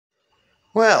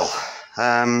Well,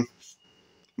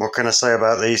 what can I say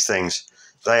about these things?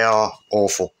 They are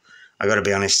awful. I got to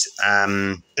be honest.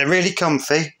 They're really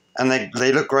comfy and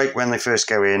they look great when they first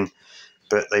go in,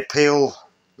 but they peel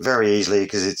very easily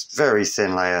because it's very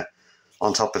thin layer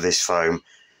on top of this foam.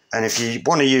 And if you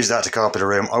want to use that to carpet a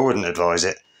room, I wouldn't advise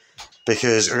it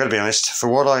because I've got to be honest. For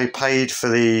what I paid for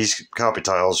these carpet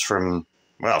tiles from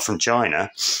China,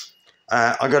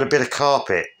 I got a bit of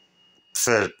carpet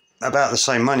for about the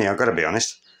same money. I've got to be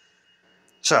honest.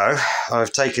 So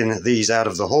I've taken these out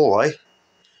of the hallway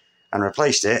and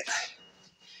replaced it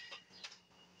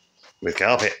with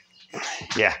carpet.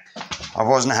 Yeah, I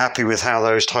wasn't happy with how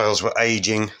those tiles were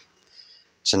aging,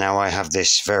 so now I have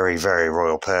this very, very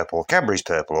royal purple, Cadbury's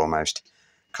purple almost,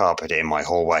 carpet in my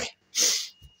hallway.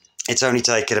 It's only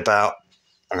taken about,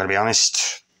 I'm going to be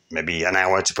honest, maybe an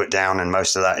hour to put down, and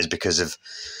most of that is because of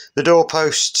the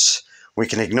doorposts. We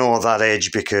can ignore that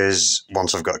edge because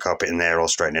once I've got carpet in there, I'll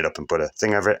straighten it up and put a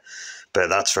thing over it. But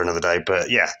that's for another day. But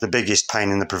yeah, the biggest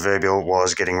pain in the proverbial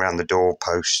was getting around the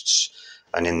doorposts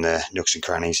and in the nooks and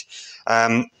crannies.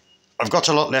 I've got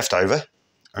a lot left over,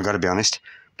 I've got to be honest.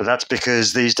 But that's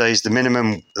because these days the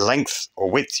minimum length or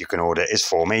width you can order is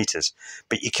 4 meters.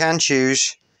 But you can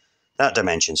choose that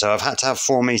dimension. So I've had to have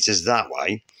 4 meters that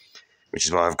way, which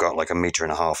is why I've got like 1.5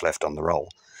 meters left on the roll.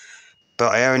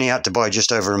 But I only had to buy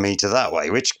just over 1 meter that way,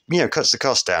 which, you know, cuts the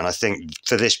cost down. I think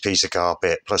for this piece of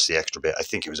carpet, plus the extra bit, I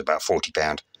think it was about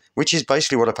 £40, which is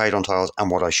basically what I paid on tiles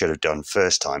and what I should have done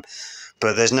first time.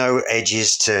 But there's no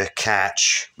edges to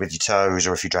catch with your toes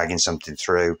or if you're dragging something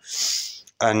through.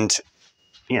 And,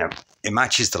 you know, it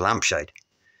matches the lampshade.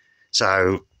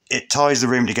 So it ties the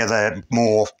room together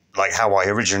more like how I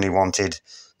originally wanted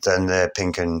than the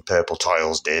pink and purple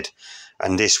tiles did.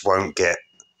 And this won't get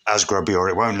as grubby or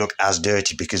it won't look as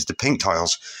dirty because the pink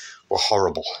tiles were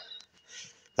horrible.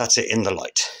 That's it in the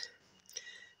light.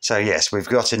 So yes, we've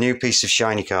got a new piece of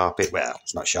shiny carpet. Well,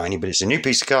 it's not shiny, but it's a new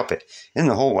piece of carpet in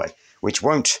the hallway, which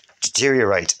won't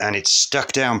deteriorate and it's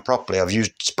stuck down properly. I've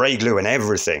used spray glue and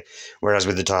everything, whereas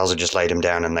with the tiles I just laid them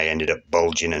down and they ended up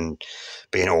bulging and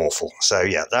being awful. So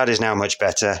yeah, that is now much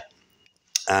better.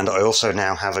 And I also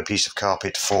now have a piece of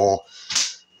carpet for,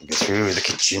 go through the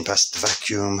kitchen past the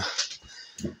vacuum,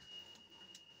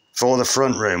 for the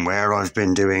front room where I've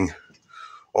been doing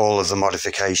all of the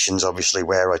modifications. Obviously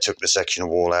where I took the section of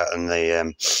wall out and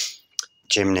the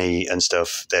chimney and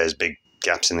stuff, there's big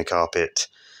gaps in the carpet.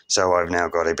 So I've now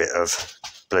got a bit of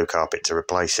blue carpet to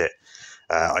replace it.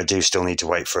 I do still need to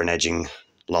wait for an edging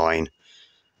line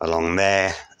along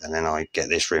there, and then I get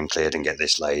this room cleared and get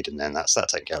this laid, and then that's that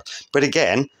taken care of. But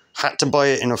again, had to buy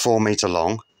it in a 4 meter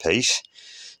long piece.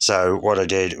 So what I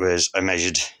did was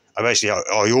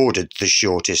I ordered the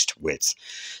shortest width.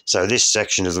 So this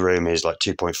section of the room is like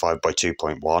 2.5 by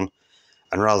 2.1.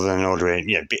 And rather than ordering,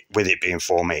 you know, with it being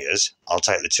 4 meters, I'll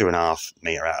take the 2.5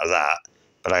 meter out of that.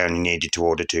 But I only needed to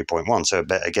order 2.1. So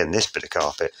again, this bit of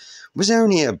carpet was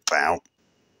only about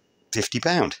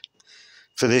 £50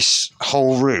 for this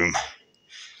whole room.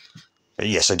 But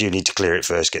yes, I do need to clear it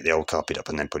first, get the old carpet up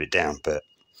and then put it down. But,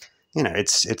 you know,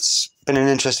 it's been an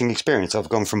interesting experience. I've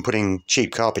gone from putting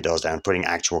cheap carpet tiles down to putting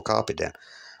actual carpet down.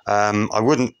 I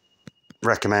wouldn't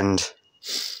recommend...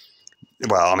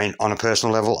 Well, I mean, on a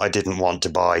personal level, I didn't want to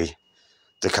buy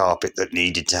the carpet that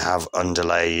needed to have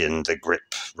underlay and the grip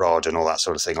rod and all that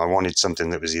sort of thing. I wanted something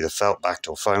that was either felt backed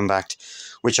or foam backed,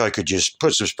 which I could just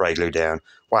put some spray glue down,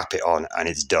 whap it on, and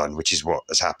it's done, which is what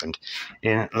has happened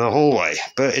in the hallway.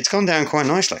 But it's gone down quite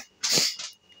nicely.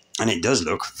 And it does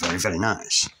look very, very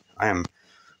nice. I am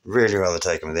really rather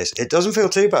taken with this. It doesn't feel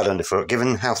too bad underfoot,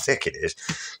 given how thick it is,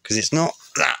 because it's not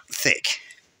that thick.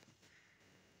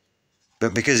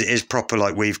 But because it is proper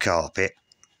like weave carpet,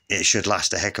 it should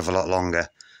last a heck of a lot longer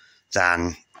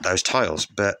than those tiles.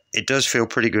 But it does feel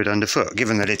pretty good underfoot,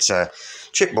 given that it's a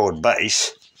chipboard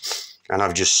base, and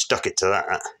I've just stuck it to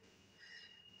that.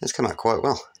 It's come out quite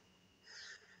well.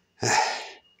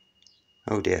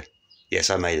 Oh dear. Yes,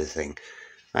 I made a thing.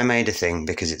 I made a thing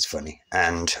because it's funny,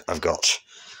 and I've got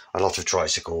a lot of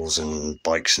tricycles and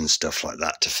bikes and stuff like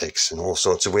that to fix and all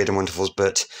sorts of weird and wonderfuls,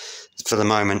 but for the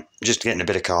moment, just getting a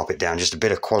bit of carpet down, just a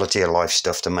bit of quality of life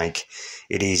stuff to make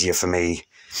it easier for me.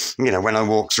 You know, when I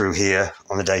walk through here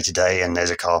on the day-to-day and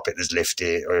there's a carpet that's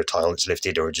lifted or a tile that's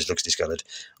lifted or it just looks discoloured,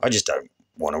 I just don't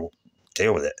want to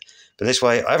deal with it. But this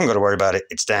way, I haven't got to worry about it.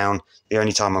 It's down. The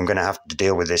only time I'm going to have to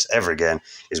deal with this ever again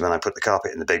is when I put the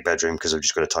carpet in the big bedroom, because I've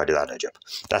just got to tidy that edge up.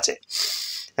 That's it.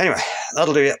 Anyway,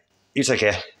 that'll do it. You take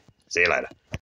care. See you later.